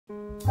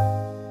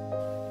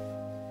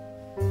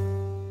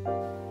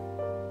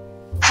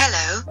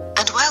Hello,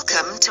 and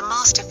welcome to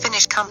Master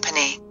Finish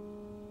Company.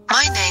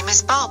 My name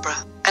is Barbara,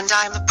 and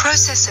I am a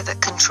processor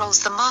that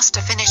controls the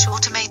Master Finish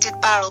automated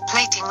barrel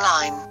plating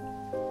line.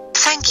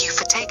 Thank you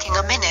for taking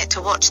a minute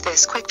to watch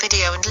this quick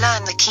video and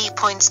learn the key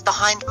points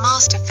behind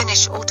Master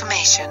Finish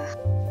automation.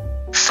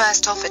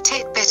 First off, a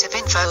tidbit of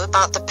info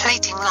about the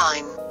plating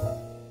line.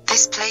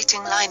 This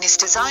plating line is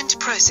designed to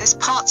process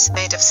parts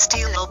made of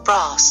steel or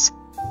brass.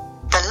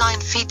 The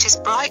line features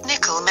bright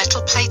nickel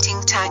metal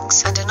plating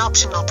tanks and an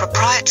optional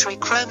proprietary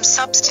chrome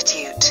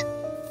substitute.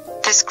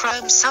 This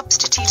chrome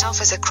substitute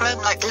offers a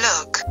chrome-like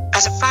look,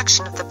 at a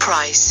fraction of the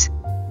price.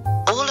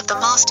 All of the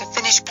Master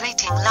Finish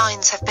plating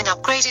lines have been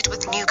upgraded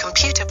with new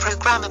computer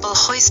programmable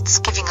hoists,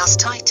 giving us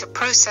tighter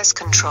process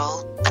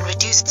control and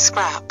reduced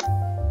scrap.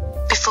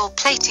 Before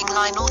plating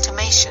line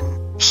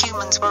automation,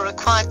 humans were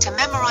required to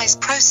memorize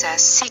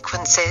process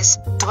sequences,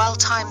 dwell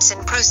times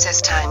in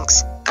process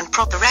tanks, and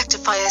proper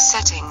rectifier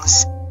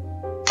settings.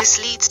 This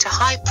leads to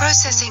high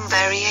processing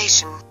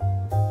variation.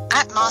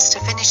 At Master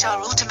Finish,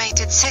 our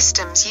automated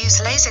systems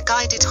use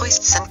laser-guided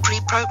hoists and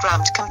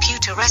pre-programmed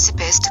computer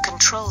recipes to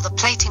control the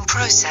plating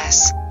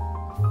process.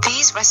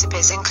 These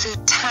recipes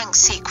include tank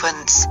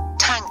sequence,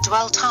 tank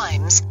dwell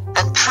times,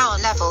 and power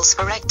levels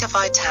for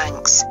rectified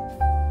tanks.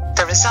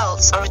 The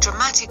results are a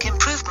dramatic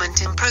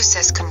improvement in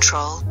process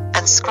control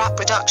and scrap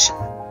reduction.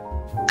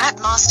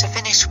 At Master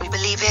Finish, we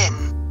believe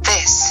in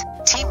this: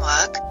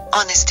 teamwork,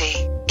 honesty,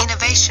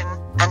 innovation,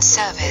 and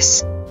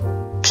service.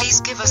 Please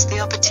give us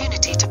the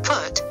opportunity to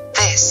put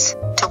this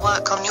to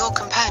work on your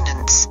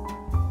components.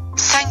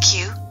 Thank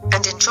you,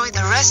 and enjoy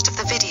the rest of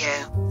the video.